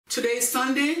Today is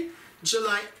Sunday,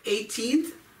 July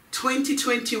 18th,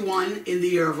 2021 in the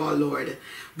year of our Lord.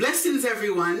 Blessings,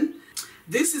 everyone.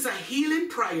 This is a healing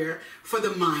prayer for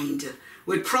the mind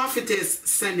with Prophetess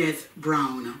Seneth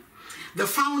Brown, the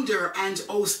founder and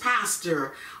host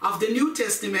pastor of the New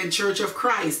Testament Church of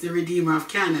Christ, the Redeemer of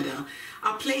Canada,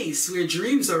 a place where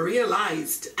dreams are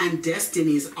realized and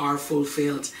destinies are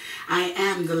fulfilled. I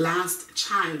am the last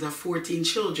child of 14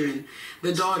 children,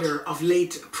 the daughter of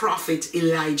late Prophet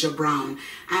Elijah Brown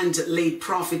and late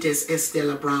Prophetess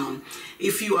Estella Brown.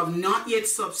 If you have not yet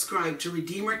subscribed to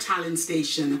Redeemer Talent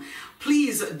Station,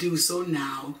 please do so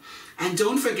now. And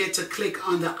don't forget to click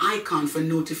on the icon for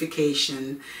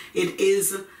notification. It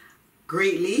is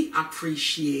greatly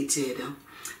appreciated.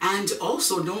 And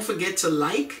also don't forget to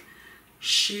like,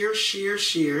 share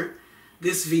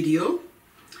this video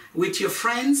with your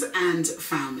friends and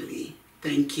family.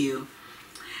 Thank you.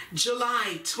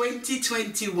 July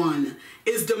 2021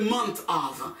 is the month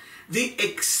of the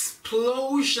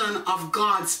explosion of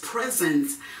God's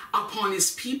presence upon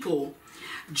his people.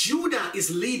 Judah is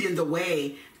leading the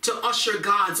way to usher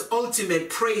God's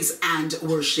ultimate praise and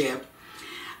worship.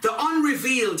 The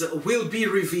unrevealed will be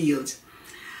revealed.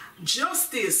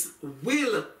 Justice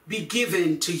will be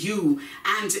given to you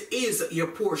and is your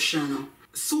portion.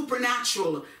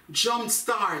 Supernatural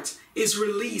jumpstart is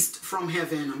released from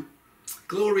heaven.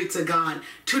 Glory to God.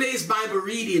 Today's Bible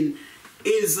reading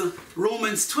is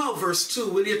Romans 12 verse 2.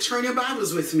 Will you turn your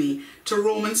Bibles with me to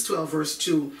Romans 12 verse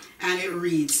 2? And it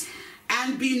reads,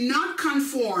 "And be not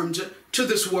conformed to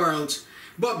this world,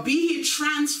 but be ye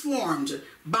transformed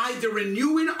by the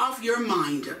renewing of your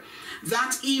mind,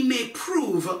 that ye may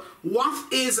prove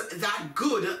what is that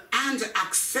good and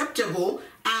acceptable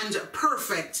and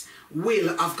perfect will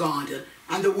of God."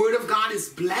 And the word of God is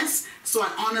blessed, so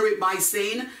I honor it by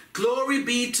saying, glory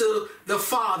be to the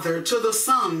Father, to the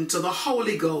Son, to the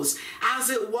Holy Ghost, as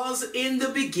it was in the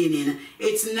beginning,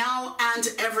 it's now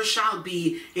and ever shall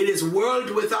be. It is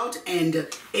world without end.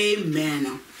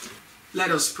 Amen.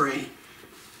 Let us pray.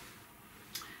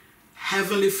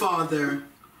 Heavenly Father,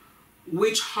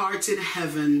 which art in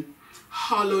heaven,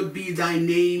 hallowed be thy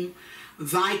name.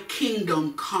 Thy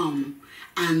kingdom come,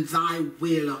 and thy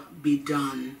will be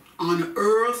done, on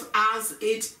earth as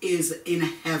it is in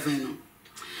heaven.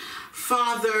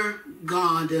 Father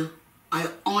God, I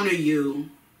honor you.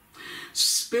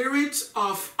 Spirit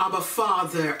of Abba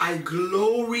Father, I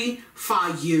glorify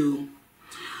you,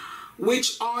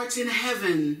 which art in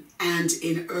heaven and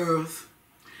in earth.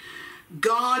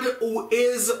 God, who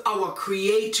is our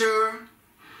creator,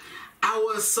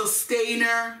 our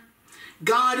sustainer,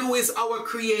 God, who is our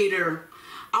creator,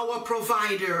 our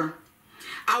provider,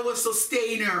 our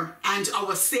sustainer, and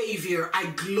our savior, I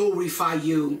glorify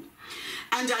you.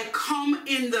 And I come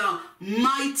in the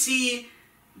mighty,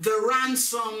 the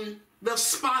ransom, the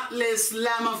spotless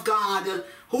Lamb of God,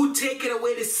 who taketh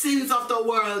away the sins of the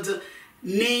world.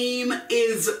 Name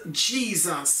is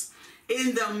Jesus.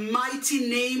 In the mighty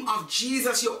name of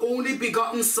Jesus, your only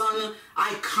begotten Son,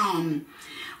 I come.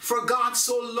 For God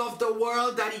so loved the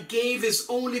world that he gave his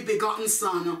only begotten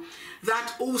Son,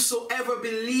 that whosoever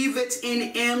believeth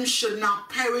in him should not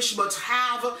perish but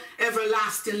have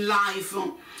everlasting life.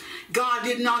 God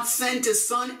did not send his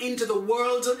Son into the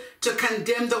world to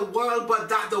condemn the world, but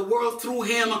that the world through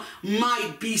him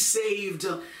might be saved.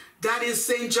 That is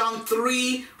St. John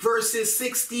 3 verses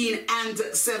 16 and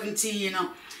 17.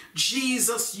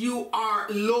 Jesus, you are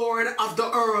Lord of the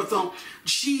earth.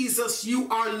 Jesus, you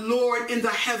are Lord in the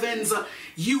heavens.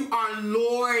 You are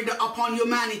Lord upon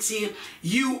humanity.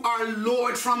 You are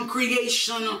Lord from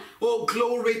creation. Oh,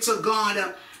 glory to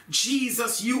God.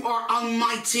 Jesus, you are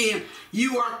almighty.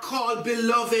 You are called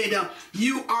beloved.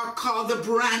 You are called the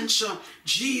branch.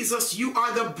 Jesus, you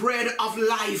are the bread of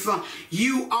life.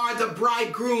 You are the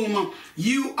bridegroom.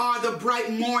 You are the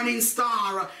bright morning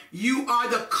star. You are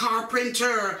the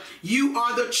carpenter. You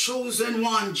are the chosen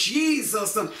one.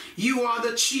 Jesus, you are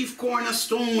the chief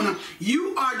cornerstone.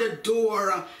 You are the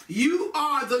door. You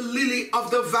are the lily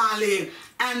of the valley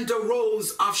and the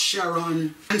rose of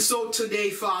Sharon. And so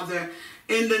today, Father,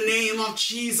 in the name of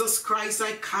Jesus Christ,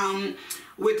 I come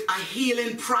with a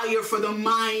healing prayer for the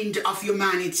mind of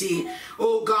humanity.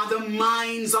 Oh God, the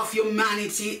minds of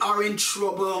humanity are in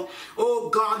trouble. Oh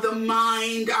God, the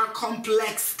mind are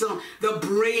complex. The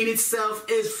brain itself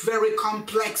is very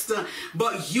complex.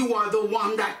 But you are the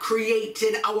one that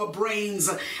created our brains.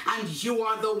 And you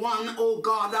are the one, oh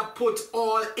God, that put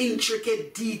all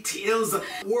intricate details,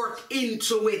 work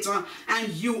into it. And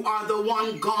you are the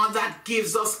one, God, that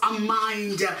gives us a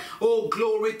mind. Oh,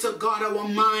 glory to God, our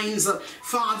minds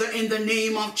Father, in the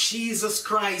name of Jesus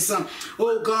Christ,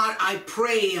 oh God, I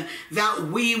pray that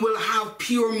we will have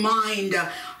pure mind.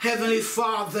 Heavenly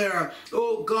Father,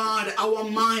 oh God, our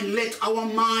mind, let our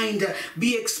mind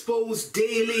be exposed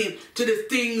daily to the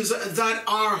things that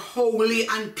are holy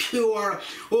and pure.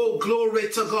 Oh, glory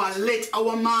to God. Let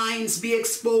our minds be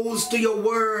exposed to your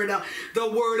word,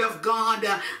 the word of God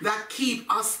that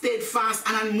keep us steadfast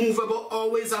and unmovable,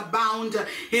 always abound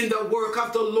in the work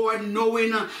of the Lord,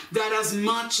 knowing that as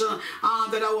much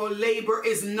that our labor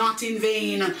is not in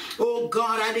vain. Oh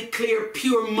God, I declare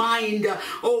pure mind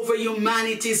over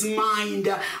humanity's mind.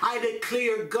 I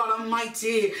declare, God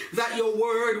Almighty, that your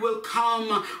word will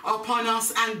come upon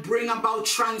us and bring about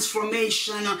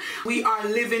transformation. We are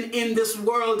living in this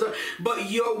world, but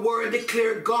your word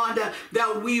declare, God,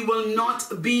 that we will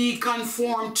not be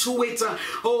conformed to it.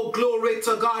 Oh, glory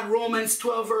to God. Romans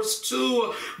 12 verse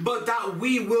 2, but that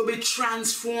we will be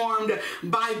transformed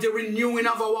by the renewing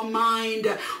of our mind.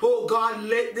 Oh God,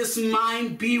 let this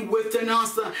mind be within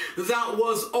us that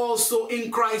was also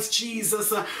in Christ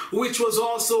Jesus, which was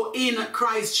also in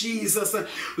Christ Jesus.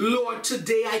 Lord,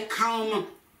 today I come,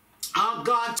 oh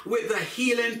God, with a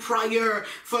healing prayer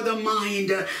for the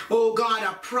mind. Oh God,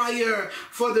 a prayer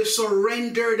for the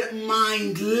surrendered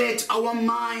mind. Let our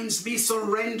minds be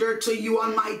surrendered to you,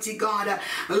 Almighty God.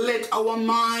 Let our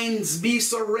minds be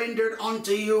surrendered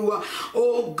unto you.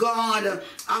 Oh God,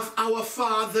 of our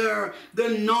Father, the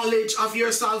knowledge of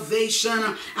your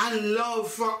salvation and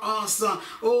love for us.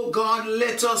 Oh God,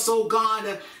 let us, oh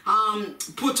God,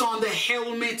 put on the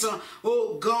helmet.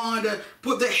 Oh God,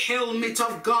 put the helmet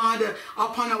of God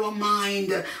upon our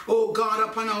mind. Oh God,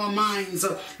 upon our minds.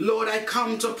 Lord, I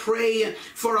come to pray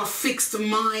for a fixed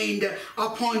mind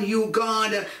upon you,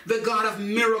 God, the God of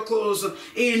miracles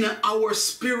in our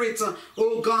spirit.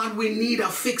 Oh God, we need a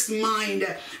fixed mind.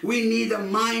 We need a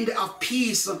mind of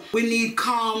peace. We need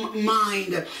calm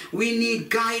mind. We need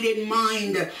guided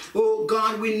mind. Oh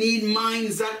God, we need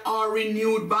minds that are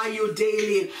renewed by you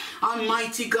daily.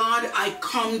 Almighty God, I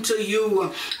come to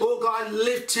you. Oh God,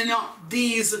 lifting up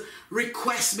these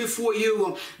requests before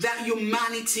you, that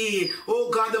humanity, oh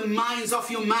God, the minds of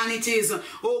humanities,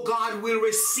 oh God, will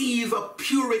receive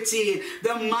purity.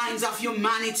 The minds of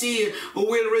humanity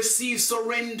will receive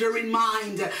surrender in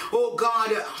mind. Oh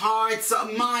God, hearts,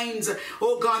 minds,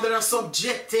 oh God, that are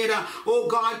subjected, oh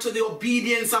God, to the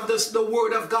obedience of the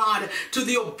word of God, to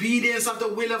the obedience of the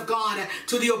will of God,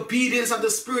 to the obedience of the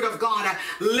Spirit of God.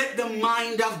 Let the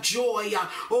mind of joy,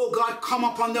 oh God, come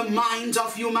upon the minds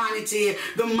of humanity,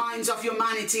 the minds of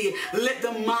humanity. Let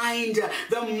the mind,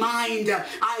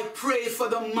 I pray for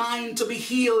the mind to be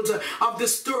healed of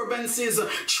disturbances,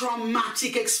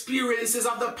 traumatic experiences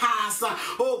of the past.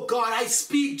 Oh God, I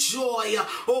speak joy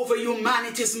over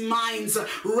humanity's minds.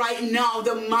 Right now,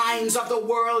 the minds of the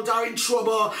world are in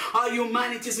trouble.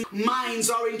 Humanity's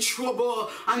minds are in trouble.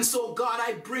 And so, God,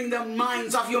 I bring the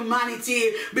minds of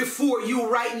humanity before you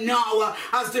right now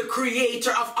as the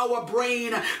creator of our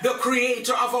brain, the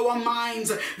creator of our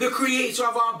minds, the creator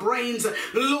of our brains.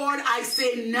 Lord, I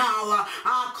say now,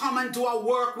 come and do a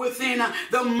work within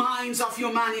the minds of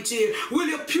humanity. Will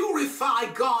you purify,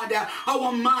 God,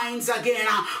 our minds again?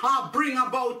 Bring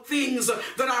about things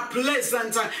that are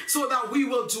pleasant so that we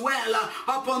will dwell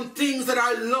upon things that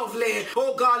are lovely.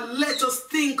 Oh God, let us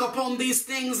think upon these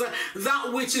things,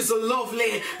 that which is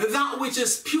lovely, that which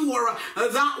is pure,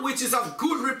 that which is of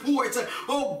good report.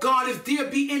 Oh God, if there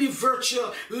be any virtue,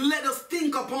 let us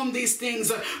think upon these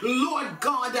things. Lord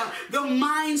God, the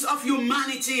minds of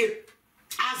humanity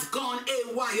has gone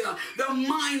haywire. The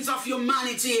minds of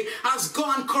humanity has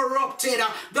gone corrupted.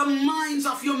 The minds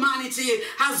of humanity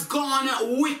has gone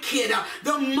wicked.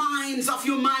 The minds of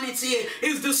humanity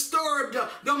is disturbed.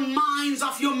 The minds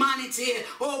of humanity,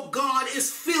 oh God, is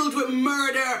filled with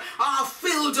murder,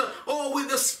 filled, with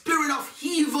the spirit of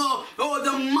evil. Oh,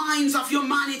 the minds of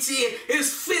humanity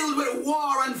is filled with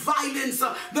war and violence.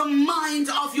 The mind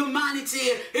of humanity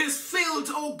is filled,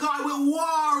 oh God, with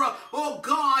war. Oh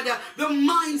God, the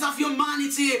minds of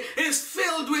humanity is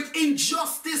filled with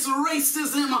injustice,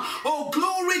 racism. Oh,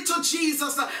 glory to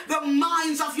Jesus. The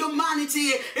minds of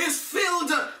humanity is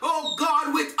filled, oh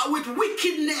God, with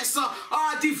wickedness,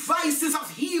 devices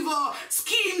of evil,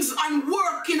 schemes and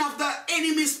working of the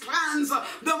enemy's plans.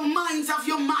 The minds of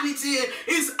humanity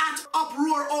is at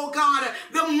uproar, oh God.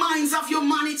 The minds of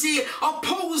humanity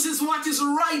opposes what is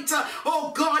right,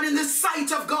 oh God, in the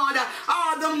sight of God.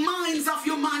 The minds of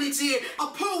humanity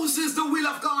opposes the will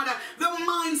of God. The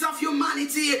minds of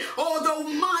humanity,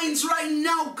 the minds right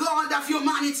now, God, of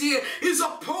humanity is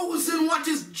opposing what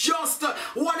is just,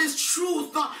 what is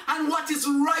truth, and what is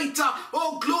right.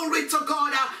 Oh, glory to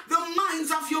God. The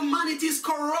minds of humanity is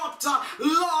corrupt.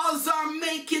 Laws are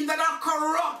making that are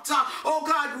corrupt. Oh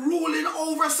God, ruling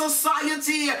over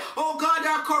society. Oh God,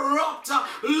 are corrupt.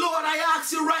 Lord, I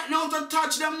ask you right now to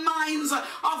touch the minds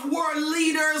of world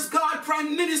leaders, God,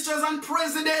 prime ministers and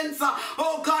presidents.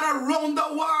 Oh God, around the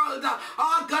world.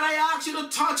 Oh God, I ask you to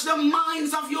touch the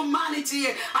minds of humanity.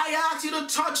 I ask you to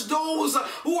touch those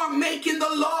who are making the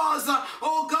laws.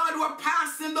 Oh God, who are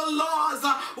passing the laws,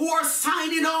 who are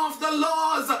signing off the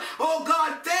laws. Oh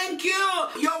God, thank you.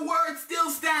 Your word still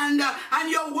stand,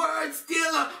 and your word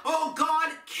still, oh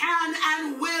God, can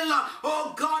and will.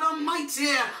 Oh God Almighty.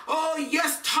 Oh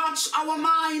yes, touch our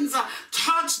minds.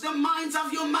 Touch the minds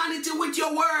of humanity with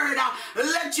your word.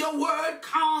 Let your word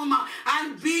come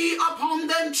and be upon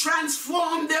them.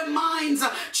 Transform their minds.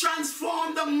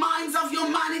 Transform the minds of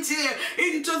humanity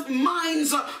into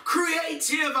minds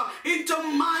creative, into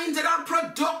minds that are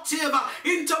productive,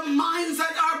 into minds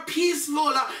that are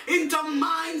peaceful, into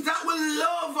minds that will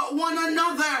love one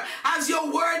another. As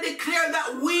your word declared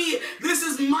that this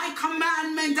is my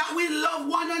commandment, that we love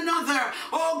one another.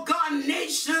 Oh God,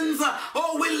 nations,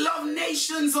 we love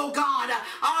nations, oh God.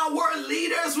 Our world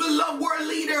leaders will love world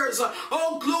leaders.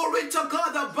 Oh, glory to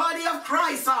God, the body of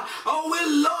Christ.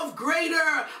 We love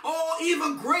greater,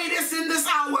 even greatest in this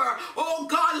hour. Oh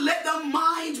God, let the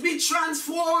mind be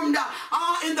transformed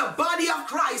in the body of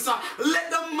Christ. Let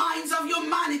the minds of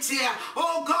humanity,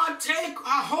 oh God, take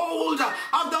a hold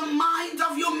of the mind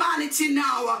of humanity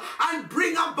now and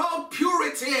bring about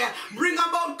purity, bring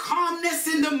about calmness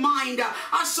in the mind,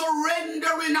 a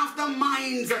surrendering of the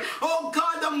minds. Oh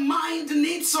God, the mind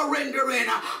needs surrendering.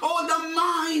 Oh, the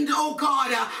mind, oh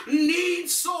God,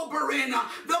 needs sobering.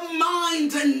 The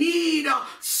mind needs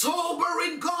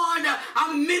sobering, God,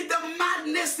 amid the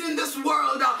madness in this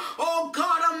world. Oh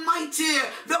God Almighty,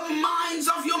 the minds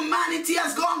of humanity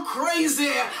has gone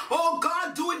crazy. Oh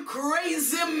God, doing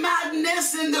crazy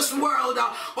madness in this world.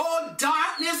 Oh,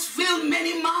 darkness filled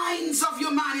many minds of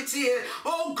humanity.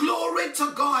 Oh, glory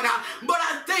to God. But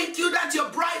I thank you that your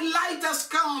bright light has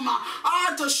come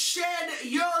to shed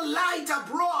your light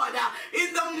abroad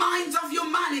in the minds of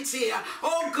humanity.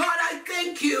 Oh God, I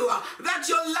thank you that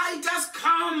your light has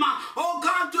come, oh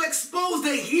God, to expose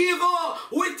the evil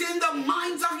within the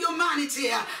minds of humanity.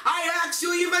 I ask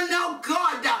you even now,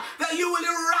 God, that you will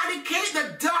eradicate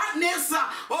the darkness.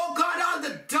 Oh God, all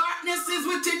the darknesses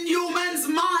within humans'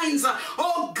 minds.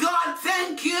 Oh God,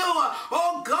 thank you.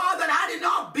 Oh God, that had it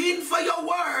not been for your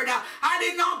word, had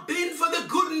it not been for the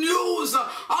good news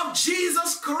of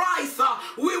Jesus Christ,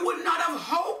 we would not have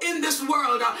hope in this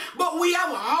world. But we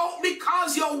have hope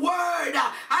because your word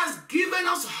has given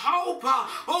us hope.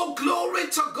 Oh, glory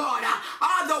to God.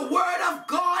 The word of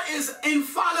God is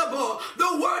infallible.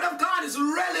 The word of God is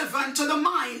relevant to the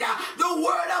mind. The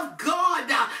word of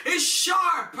God is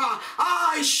sharp.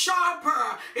 Is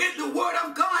sharper. The word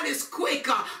of God is quick.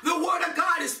 The word of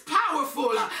God is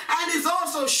powerful and is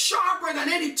also sharper than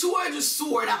any two-edged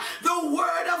sword. The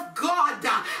word of God,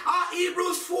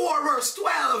 Hebrews 4 verse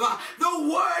 12. The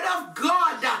word of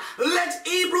God, let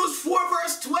Hebrews 4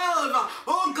 verse 12,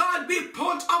 oh God, be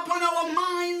put upon our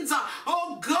minds.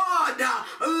 Oh God,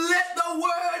 let the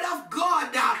word of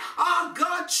God, our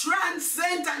God,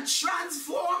 transcend and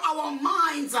transform our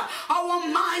minds. Our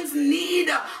minds need,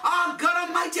 God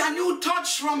Almighty, a new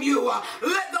touch from you.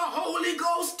 Let the Holy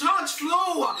Ghost touch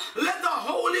flow. Let the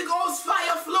Holy Ghost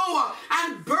fire flow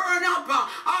and burn up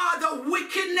the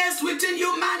wickedness within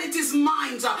humanity's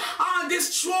minds.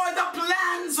 Destroy the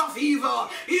plans of evil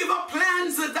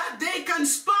plans that they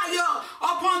conspire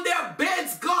upon their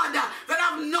beds, God, that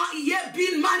have not yet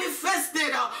been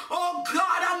manifested. Oh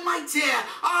God Almighty,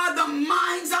 the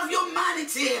minds of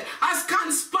humanity has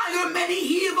conspired many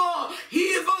evil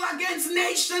against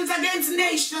nations,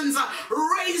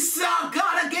 race,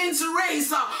 God, against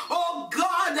race. Oh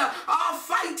God, are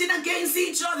fighting against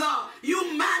each other.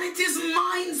 Humanity's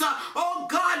minds, oh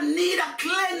God, need a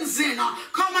cleansing.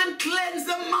 Come and cleanse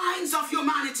the minds of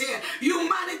humanity.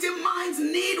 Humanity minds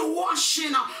need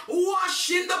washing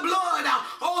the blood.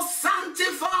 Oh,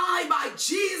 sanctified by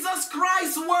Jesus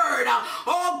Christ's word.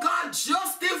 Oh God,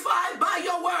 justified by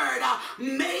your word.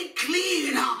 Made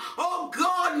clean. Oh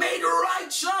God, made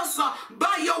righteous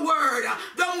by your word.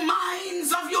 The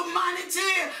minds of humanity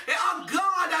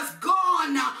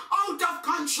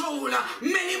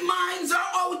Many minds are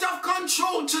out of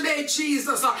control today,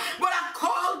 Jesus. But I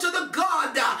call to the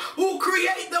God who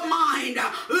create the mind.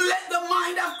 Let the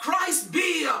mind of Christ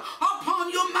be upon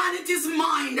humanity's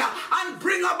mind and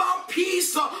bring about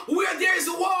peace where there is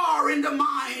war in the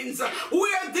minds,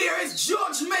 where there is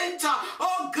judgment,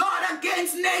 oh God,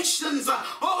 against nations,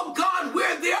 oh God,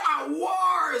 where there are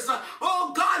wars,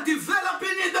 oh God,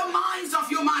 developing in the minds of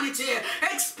humanity.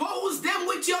 Expose them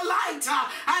with your light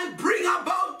and bring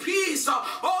about peace,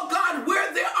 oh God,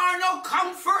 where there are no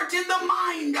comfort in the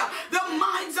mind. The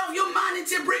minds of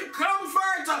humanity bring comfort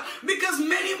because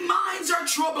many minds are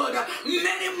troubled,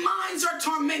 many minds are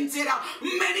tormented,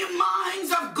 many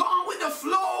minds have gone with the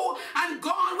flow and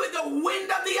gone with the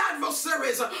wind of the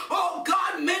adversaries. Oh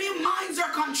God, many minds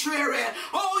are contrary.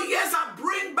 Oh yes, I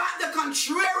bring back the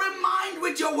contrary mind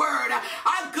with your word.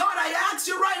 God, I ask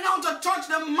you right now to touch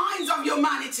the minds of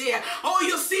humanity. Oh,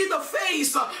 you see the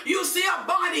face, you see a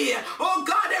body, oh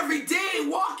God, every day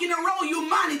walking around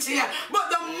humanity, but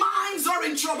the minds are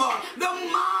in trouble. The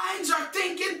minds are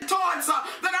thinking thoughts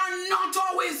that are not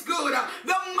always good.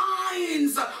 The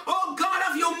minds, oh God,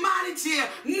 of humanity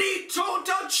need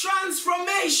total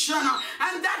transformation,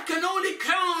 and that can only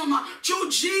come through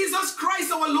Jesus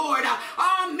Christ our Lord.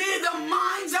 May the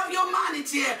minds of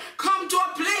humanity come to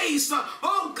a place,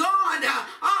 oh God,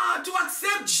 to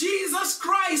accept Jesus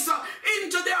Christ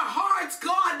into their hearts,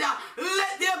 God.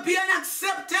 Let there be an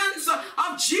acceptance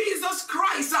of Jesus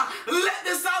Christ. Let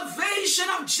the salvation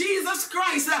of Jesus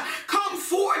Christ come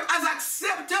forth as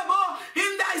acceptable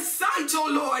in thy sight, oh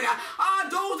Lord.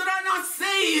 Those that are not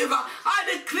saved, I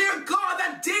declare, God,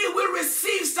 that they will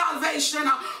receive salvation.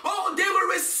 Oh, they will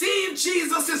receive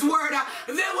Jesus' word.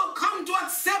 They will come to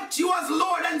accept you as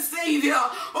Lord and Savior.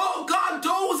 Oh God,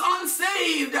 those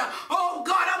unsaved, oh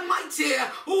God Almighty,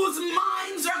 whose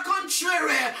minds are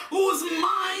contrary, whose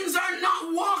minds are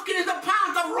not walking in the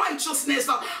path of righteousness,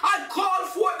 I call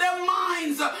for their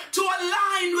minds to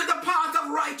align with the path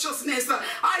of righteousness.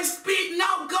 I speak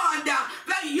now, God,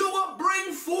 that you will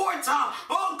bring forth,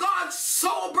 oh God,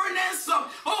 soberness,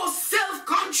 oh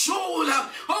self-control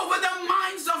over the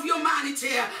minds of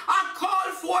humanity. I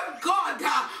call for, God,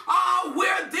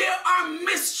 where there are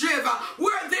mischief,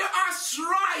 where there are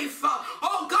strife,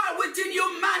 oh God, within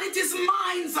humanity's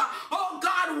minds, oh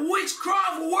God,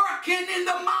 witchcraft working in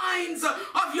the minds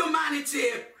of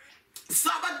humanity,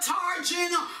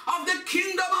 sabotaging of the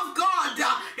kingdom of God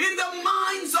in the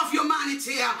minds of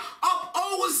humanity,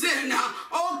 opposing,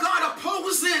 oh God,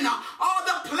 opposing all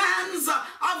the plans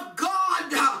of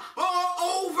God,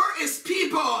 over his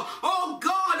people. Oh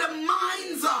God, the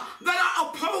minds that are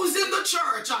opposing the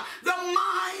church, the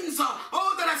minds,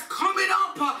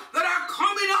 that are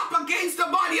coming up against the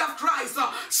body of Christ.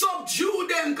 Subdue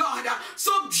them, God.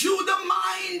 Subdue the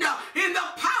mind in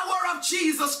the power of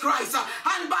Jesus Christ,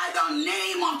 and by the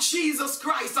name of Jesus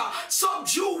Christ,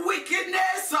 subdue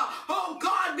wickedness, oh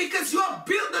God, because you have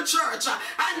built the church,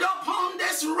 and upon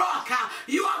this rock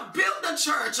you have built the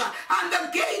church, and the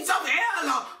gates of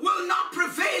hell will not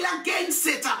prevail against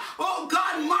it. Oh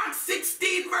God, Mark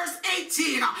 16 verse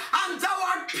 18, and thou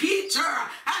art Peter,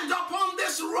 and upon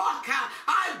this rock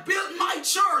I built my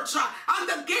church, and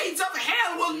the gates of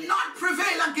hell will not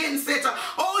prevail against it.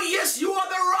 Oh yes, you are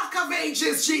the rock of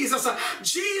ages, Jesus.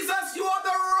 Jesus, you are the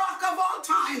rock of all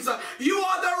times. You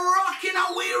are the rock in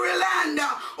a weary land.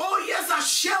 Oh yes, a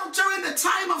shelter in the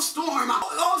time of storm.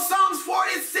 Oh, Psalms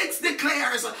 46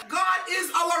 declares, God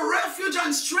is our refuge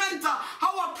and strength,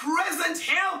 our present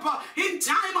help in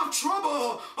time of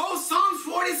trouble. Oh, Psalms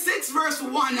 46 verse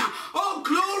 1. Oh,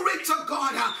 glory to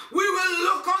God. We will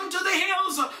look unto the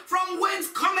hills from whence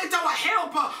cometh our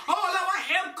help. All our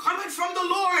help cometh from the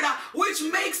Lord, which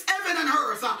makes heaven and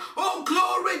earth. Oh,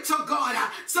 glory to God.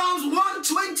 Psalms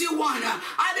 121.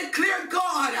 I declare,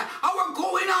 God, our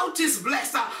going out is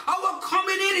blessed. Our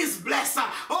coming in is blessed.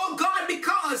 Oh, God,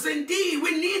 because indeed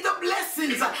we need the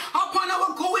blessings upon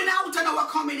our going out and our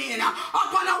coming in,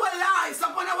 upon our lives,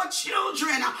 upon our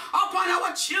children, upon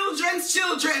our children's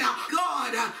children.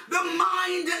 God, the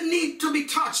mind need to be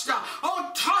touched.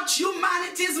 Oh, touch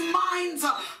humanity's minds.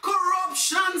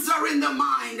 Corruptions are in the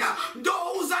mind.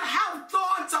 Those that have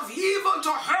thoughts of evil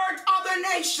to hurt other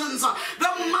nations,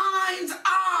 the minds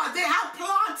they have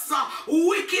plots,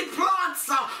 wicked plots,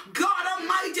 God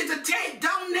Almighty, to take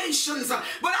down nations.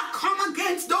 But I come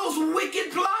against those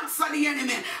wicked plots of the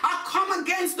enemy. I come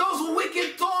against those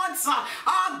wicked thoughts,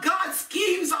 God,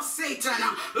 schemes of Satan.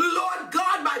 Lord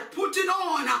God, by putting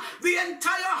on the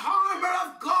entire armor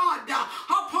of God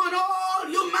upon all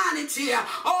humanity,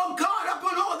 oh God,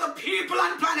 upon all the people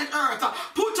on planet Earth,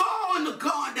 put on,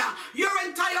 God, your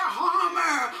entire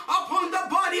armor upon the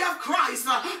body of Christ. Christ,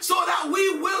 so that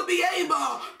we will be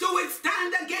able to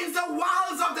withstand against the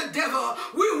wiles of the devil.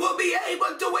 We will be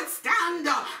able to withstand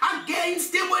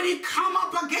against him when he come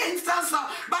up against us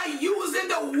by using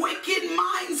the wicked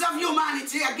minds of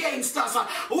humanity against us.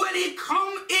 When he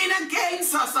come in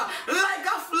against us like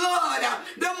a flood,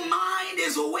 the mind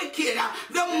is wicked.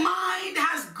 The mind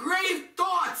has grave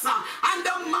thoughts, and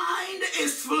the mind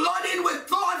is flooding with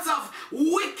thoughts of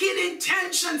wicked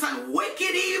intentions and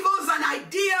wicked evils and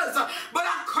ideas. But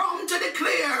I come to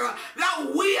declare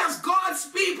that we as God's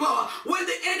people, when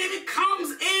the enemy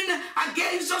comes in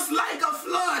against us like a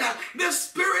flood, the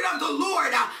Spirit of the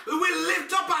Lord will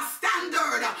lift up a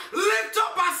standard,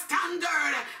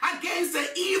 against the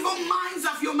evil minds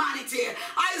of humanity.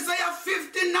 Isaiah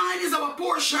 59 is our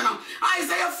portion.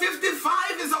 Isaiah 55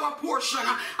 is our portion.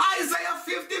 Isaiah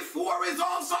 54 is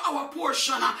also our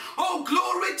portion. Oh,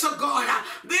 glory to God.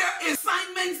 There is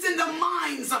assignments in the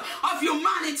minds of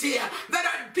humanity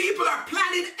that people are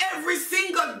planning every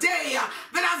single day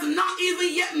that has not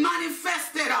even yet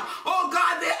manifested. Oh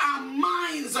God, there are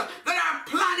minds that are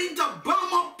planning to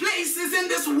bomb up places in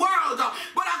this world,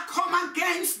 but I come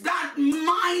against that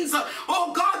minds,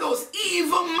 oh God, those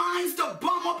evil minds to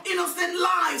bomb up innocent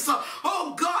lives,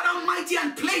 oh God Almighty,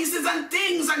 and places and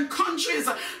things and countries.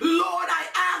 Lord, I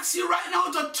ask you right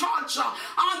now to touch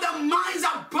on the minds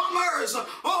of bombers,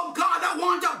 oh God, that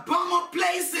want to bomb up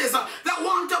places, that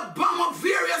want to bomb up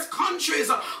various countries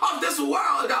of this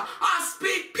world. I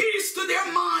speak peace to their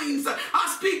minds.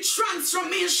 I speak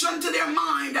transformation to their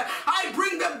mind. I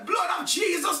bring the blood of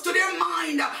Jesus to their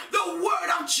mind, the word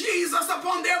of Jesus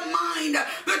upon their mind,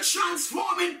 the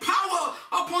transforming power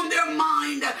upon their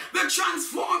mind, the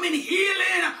transforming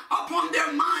healing upon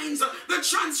their minds, the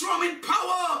transforming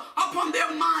power upon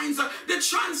their minds, the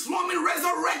transforming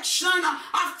resurrection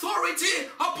authority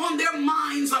upon their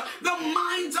minds. The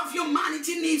minds of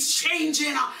humanity needs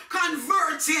changing,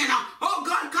 converting. Oh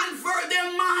God, convert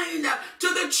their mind to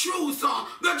the truth of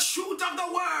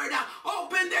the word.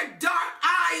 Open their dark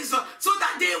eyes so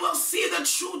that they will see the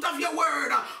truth of your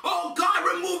word. Oh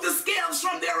God, remove the scales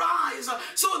from their eyes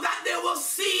so that they will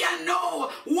see and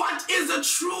know what is the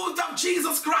truth of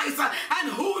Jesus Christ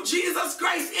and who Jesus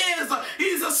Christ is.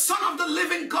 He's the Son of the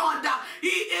living God. He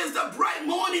is the bright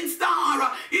morning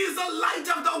star. He is the light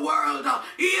of the world.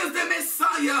 He is the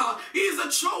Messiah. He is the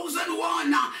chosen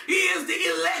one. He is the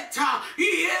elect. He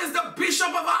is the bishop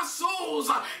of our souls.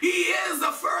 He is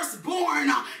the firstborn.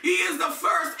 He is the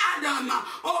first Adam.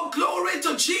 Oh, glory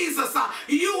to Jesus.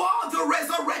 You are the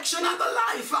resurrection and the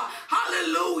life.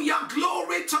 Hallelujah.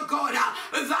 Glory to God.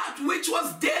 That which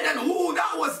was dead and who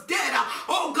that was dead.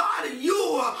 Oh God,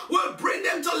 you will bring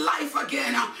them to life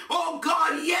again. Oh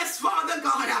God, yes, Father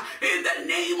God, in the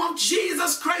name of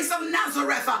Jesus Christ of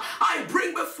Nazareth, I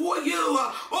bring before you,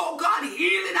 oh God,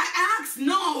 healing. I ask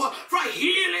now for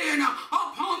healing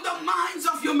upon the minds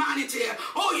of humanity.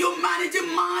 Oh, humanity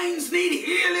minds need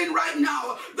healing right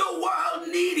now. The world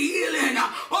need healing.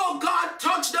 Oh God,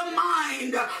 touch the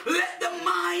mind. Let the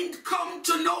mind come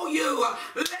to know you.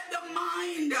 Let the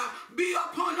mind be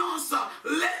upon us.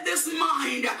 Let this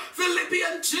mind,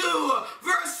 Philippians 2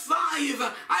 verse 5,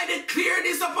 I declare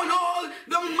this upon all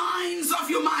the minds of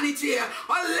humanity.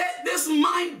 Let this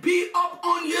mind be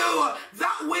upon you,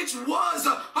 that which was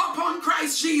upon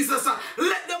Christ Jesus.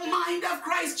 Let the mind of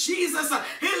Christ Jesus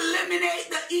eliminate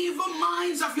the evil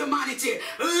minds of humanity.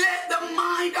 Let the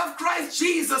mind of Christ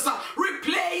Jesus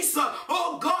replace,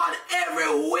 oh God,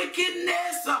 every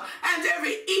wickedness and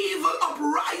every evil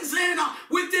uprising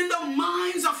within the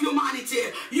minds of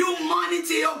humanity.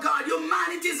 Humanity, oh God,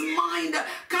 humanity's mind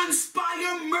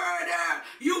conspire murder.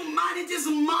 Humanity's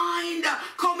mind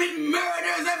commit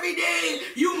murders every day.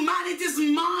 Humanity's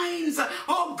minds,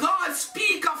 oh God,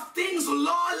 speak of things,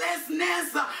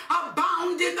 lawlessness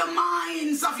abound in the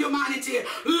minds of humanity.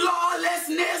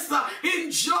 Lawlessness,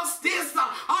 injustice,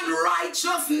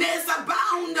 unrighteousness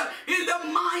abound in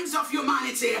the minds of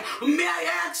humanity. May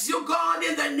I ask you, God,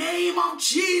 in the name of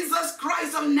Jesus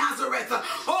Christ of Nazareth,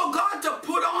 oh God, to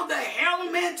put on the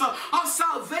helmet of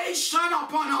salvation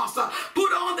upon us.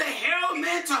 Put on the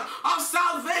helmet of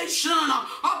salvation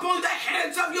upon the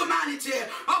heads of humanity,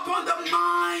 upon the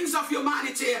minds of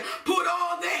humanity. Put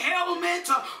on the helmet,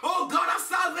 oh God, of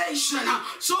salvation,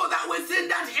 so that within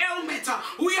that helmet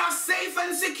we are safe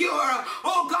and secure.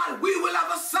 Oh God, we will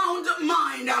have a sound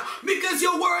mind, because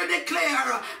your word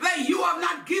declare that you have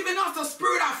not given us a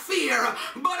spirit of fear,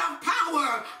 but of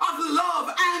power, of love,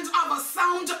 and of a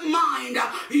sound mind.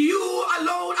 You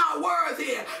alone are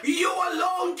worthy. You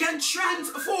alone can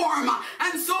transform,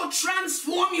 and so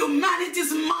transform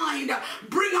humanity's mind.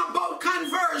 Bring about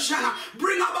conversion,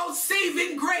 bring about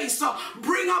saving grace,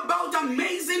 bring about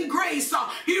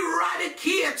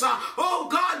eradicate, oh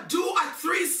God, do a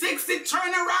 360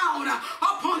 turnaround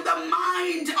upon the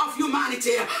mind of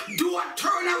humanity. Do a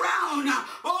turnaround,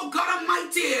 oh God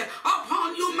Almighty,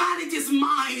 upon humanity's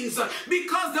minds,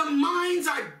 because the minds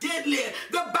are deadly.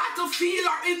 The battlefield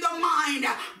are in the mind.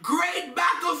 Great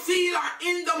battlefield are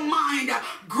in the mind.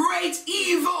 Great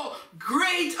evil,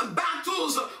 great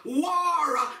battles,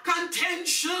 war,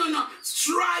 contention,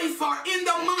 strife are in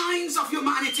the minds of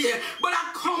humanity. But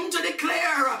I come to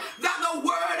declare that the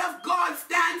word of God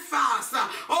stand fast.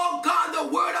 Oh God,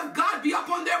 the word of God be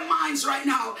upon their minds right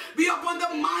now. Be upon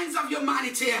the minds of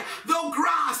humanity. The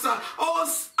grass,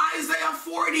 oh Isaiah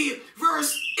 40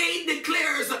 verse 8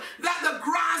 declares that the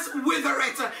grass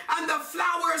withereth and the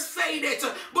flowers fadeth,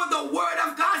 but the word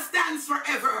of God stands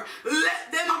forever.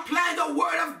 Let them apply the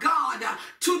word of God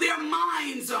to their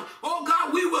minds. Oh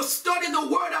God, we will study the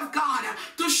word of God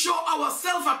to show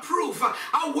ourselves approved.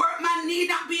 A workman need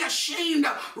not be ashamed,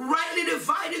 rightly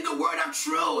dividing the word of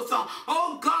truth.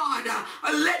 Oh God,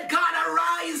 let God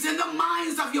arise in the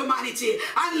minds of humanity,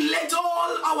 and let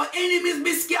all our enemies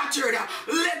be scattered.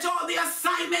 Let all the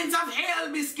assignments of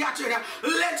hell be scattered.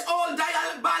 Let all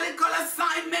diabolical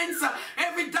assignments,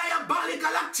 every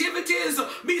diabolical activities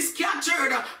be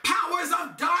scattered. Powers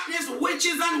of darkness,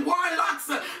 witches and warlocks,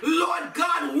 Lord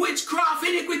God, witchcraft,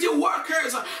 iniquity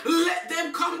workers, let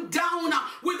them come down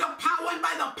with the power and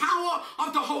by the power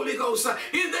of the Holy Ghost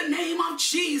in the name of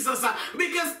Jesus,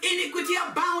 because iniquity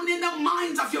abound in the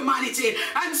minds of humanity,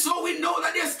 and so we know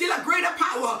that there's still a greater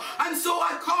power, and so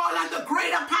I call on the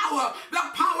greater power, the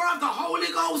power of the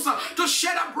Holy Ghost, to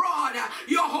shed abroad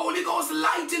your Holy Ghost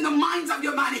light in the minds of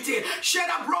humanity. Shed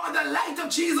abroad the light of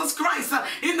Jesus Christ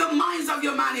in the minds of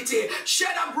humanity.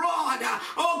 Shed abroad,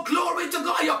 oh glory to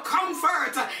God, your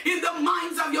comfort in the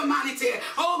minds of humanity.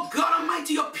 Oh God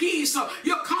Almighty, your peace,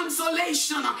 your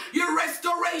consolation, your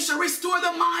restoration. Restore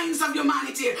the minds of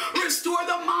humanity. Restore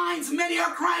the minds. Many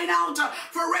are crying out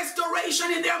for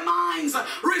restoration in their minds.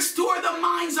 Restore the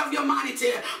minds of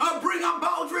humanity. Bring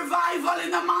about revival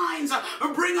in the minds.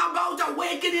 Bring about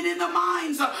awakening in the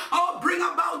minds. Oh, bring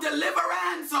about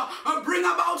deliverance. Bring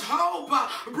about hope.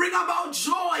 Bring about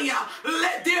joy.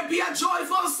 Let there be a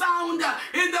joyful sound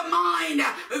in the mind,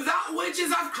 that which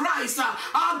is of Christ.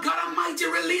 God Almighty,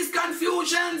 release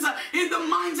confusions in the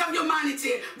minds of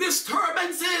humanity,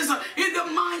 disturbances in the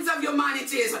minds of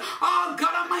humanities.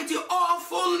 God Almighty,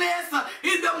 awfulness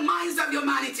in the minds of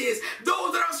humanities.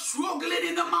 Those that are struggling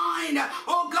in the mind,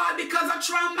 oh God, because of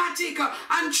traumatic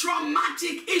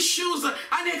issues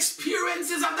and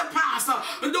experiences of the past.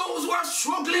 Those who are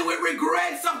struggling with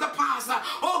regrets of the past,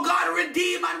 oh God,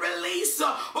 redeem and release,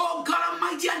 oh God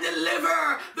Almighty, and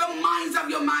deliver the minds of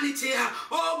humanity.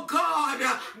 Oh God,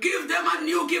 give the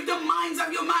minds of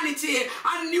humanity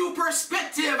a new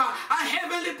perspective, a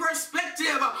heavenly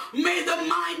perspective. May the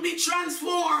mind be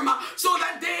transformed so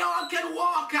that they all can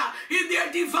walk in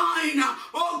their divine,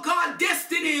 oh God,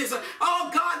 destinies. Oh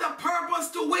God, the purpose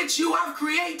to which you have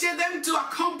created them to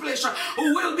accomplish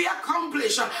will be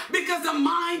accomplished, because the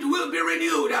mind will be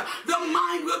renewed. The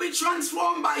mind will be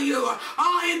transformed by you.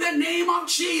 In the name of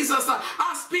Jesus,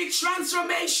 I speak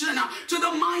transformation to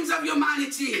the minds of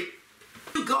humanity.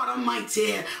 God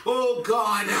Almighty, oh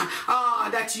God,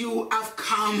 that you have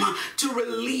come to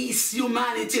release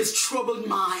humanity's troubled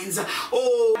minds,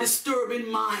 oh disturbing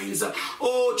minds,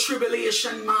 oh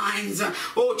tribulation minds,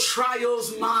 oh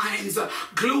trials minds,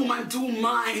 gloom and doom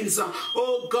minds,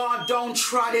 oh God,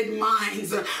 downtrodden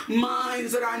minds,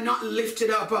 minds that are not lifted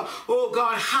up, oh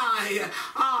God, high,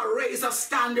 raise a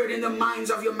standard in the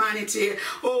minds of humanity,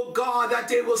 oh God, that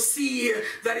they will see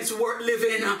that it's worth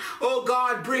living, oh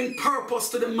God, bring purpose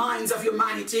to the minds of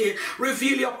humanity.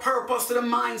 Reveal your purpose to the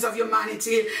minds of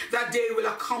humanity, that they will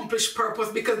accomplish purpose,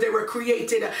 because they were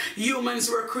created. Humans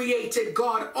were created,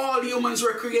 God. All humans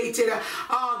were created,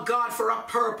 God, for a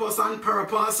purpose and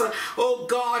purpose. Oh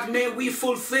God, may we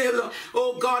fulfill,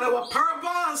 oh God, our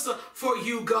purpose for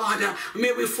you, God.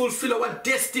 May we fulfill our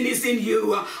destinies in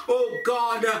you, oh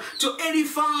God, to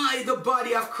edify the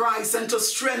body of Christ and to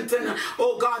strengthen,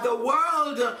 oh God, the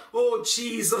world. Oh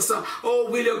Jesus, oh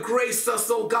will you grace us,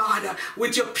 oh God,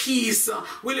 with your peace.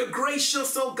 Will you grace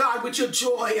us, oh God, with your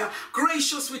joy.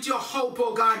 Grace us with your hope,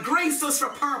 oh God. Grace us for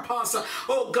purpose,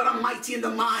 oh God Almighty, in the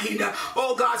mind.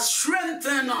 Oh God,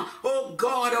 strengthen, oh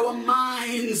God, our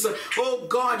minds. Oh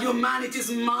God,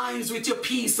 humanity's minds with your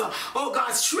peace. Oh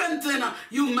God, strengthen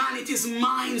humanity's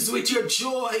minds with your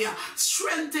joy.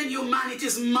 Strengthen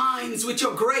humanity's minds with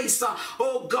your grace.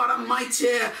 Oh God Almighty.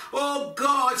 Oh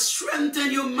God, strengthen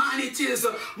humanity's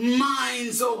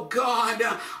minds, oh God.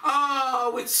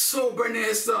 God, with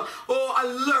soberness,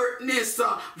 alertness,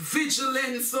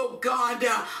 vigilance, oh God,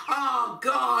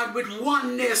 God, with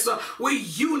oneness,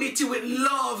 with unity, with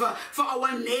love for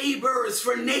our neighbors,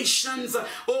 for nations,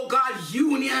 oh God,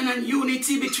 union and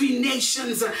unity between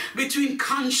nations, between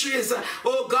countries,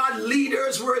 oh God,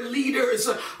 leaders, world leaders,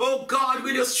 oh God,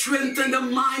 will you strengthen the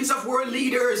minds of world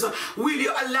leaders? Will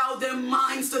you allow their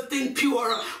minds to think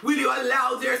pure? Will you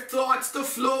allow their thoughts to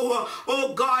flow,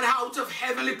 oh God, out of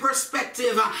heavenly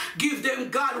perspective? Give them,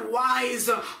 God, wise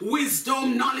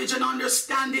wisdom, knowledge, and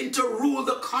understanding to rule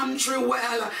the country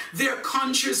well, their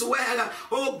countries well.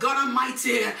 Oh God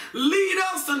Almighty, lead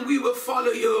us and we will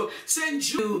follow you.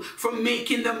 Send you for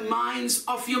making the minds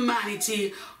of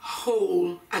humanity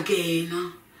whole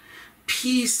again,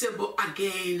 peaceable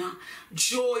again,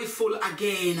 joyful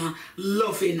again,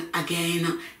 loving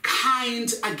again,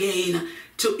 kind again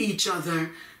to each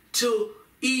other,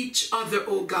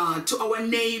 oh God, to our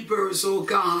neighbors, oh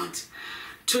God,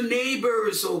 to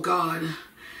neighbors, oh God,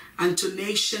 and to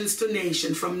nations,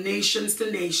 from nations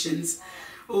to nations,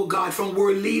 oh God, from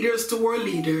world leaders to world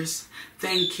leaders.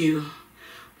 Thank you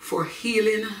for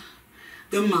healing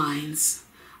the minds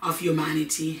of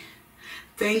humanity.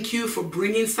 Thank you for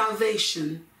bringing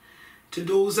salvation to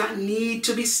those that need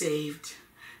to be saved.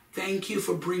 Thank you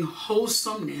for bringing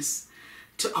wholesomeness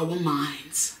to our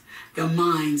minds, the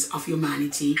minds of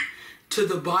humanity, to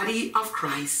the body of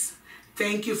Christ.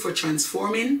 Thank you for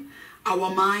transforming our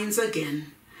minds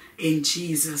again. In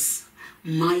Jesus'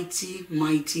 mighty,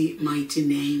 mighty, mighty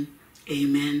name.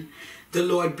 Amen. The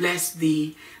Lord bless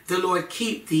thee. The Lord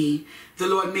keep thee. The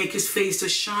Lord make his face to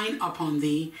shine upon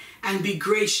thee and be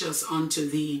gracious unto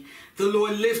thee. The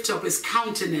Lord lift up his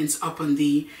countenance upon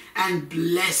thee and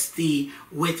bless thee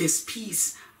with his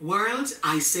peace. World,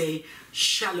 I say,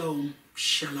 shalom,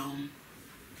 shalom.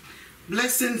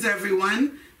 Blessings,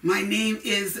 everyone. My name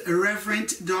is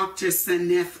Reverend Dr.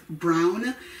 Seneth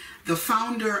Brown, the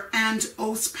founder and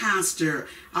host pastor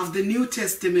of the New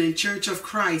Testament Church of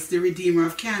Christ, the Redeemer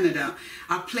of Canada,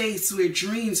 a place where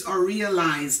dreams are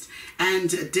realized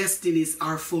and destinies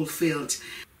are fulfilled.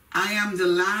 I am the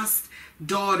last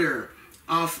daughter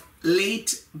of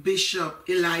late Bishop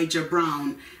Elijah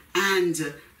Brown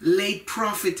and late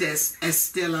prophetess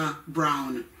Estella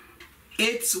Brown.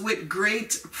 It's with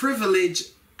great privilege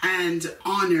and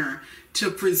honor to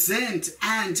present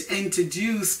and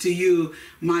introduce to you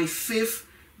my 5th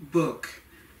book,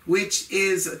 which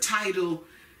is titled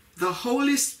The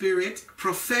Holy Spirit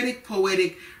Prophetic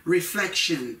Poetic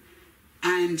Reflection.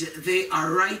 And they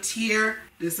are right here.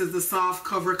 This is the soft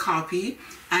cover copy,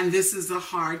 and this is the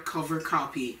hard cover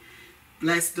copy.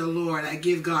 Bless the Lord. I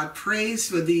give God praise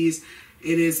for these.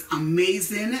 It is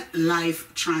amazing,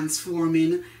 life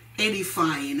transforming,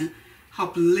 edifying,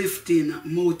 uplifting,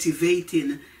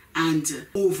 motivating, and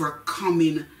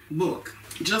overcoming book.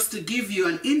 Just to give you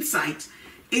an insight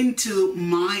into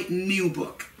my new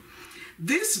book.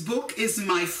 This book is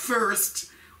my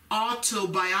first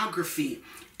autobiography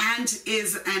and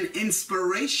is an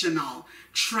inspirational,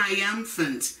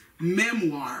 triumphant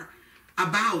memoir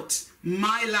about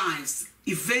my life's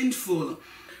eventful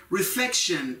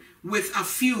reflection with a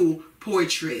few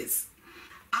poetries.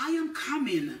 I am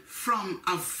coming from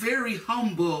a very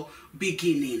humble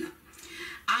beginning.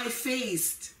 I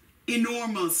faced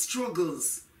enormous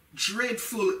struggles,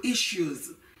 dreadful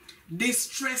issues,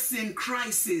 distressing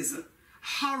crises,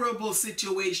 horrible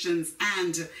situations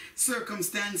and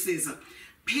circumstances,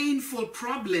 painful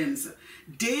problems,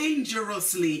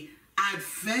 dangerously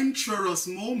adventurous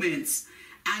moments,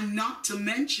 and not to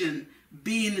mention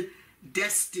being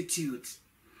destitute.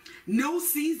 No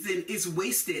season is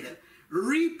wasted.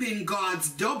 Reaping God's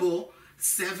double,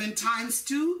 7 times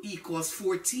 2 equals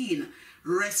 14.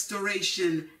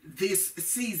 Restoration this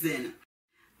season.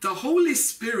 The Holy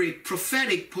Spirit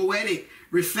Prophetic Poetic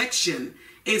Reflection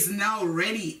is now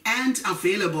ready and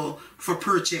available for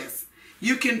purchase.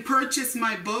 You can purchase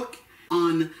my book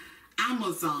on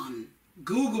Amazon,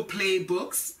 Google Play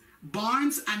Books,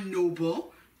 Barnes &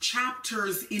 Noble,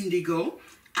 Chapters Indigo,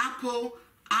 Apple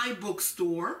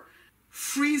iBookstore,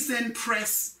 Friesen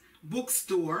Press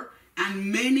Bookstore,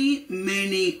 and many,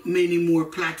 many, many more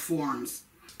platforms.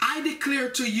 I declare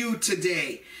to you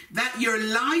today that your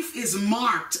life is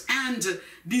marked and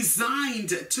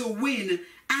designed to win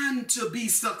and to be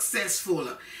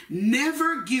successful.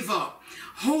 Never give up.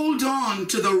 Hold on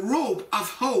to the rope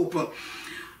of hope.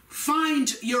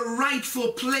 Find your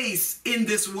rightful place in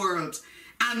this world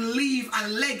and leave a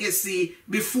legacy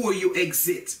before you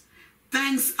exit.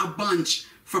 Thanks a bunch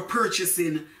for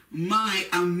purchasing my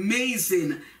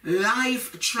amazing,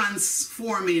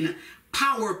 life-transforming,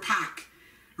 power pack,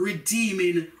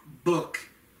 redeeming book.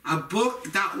 A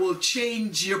book that will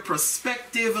change your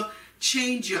perspective,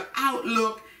 change your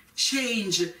outlook,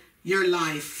 change your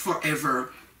life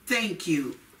forever. Thank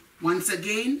you. Once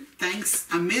again, thanks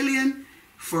a million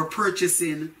for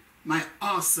purchasing my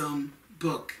awesome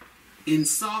book in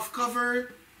soft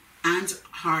cover and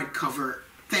hardcover.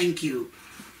 Thank you.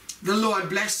 The Lord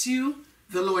bless you.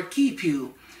 The Lord keep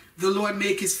you. The Lord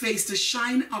make his face to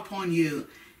shine upon you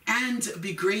and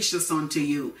be gracious unto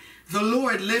you. The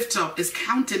Lord lift up his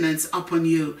countenance upon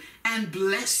you and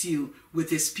bless you with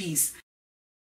his peace.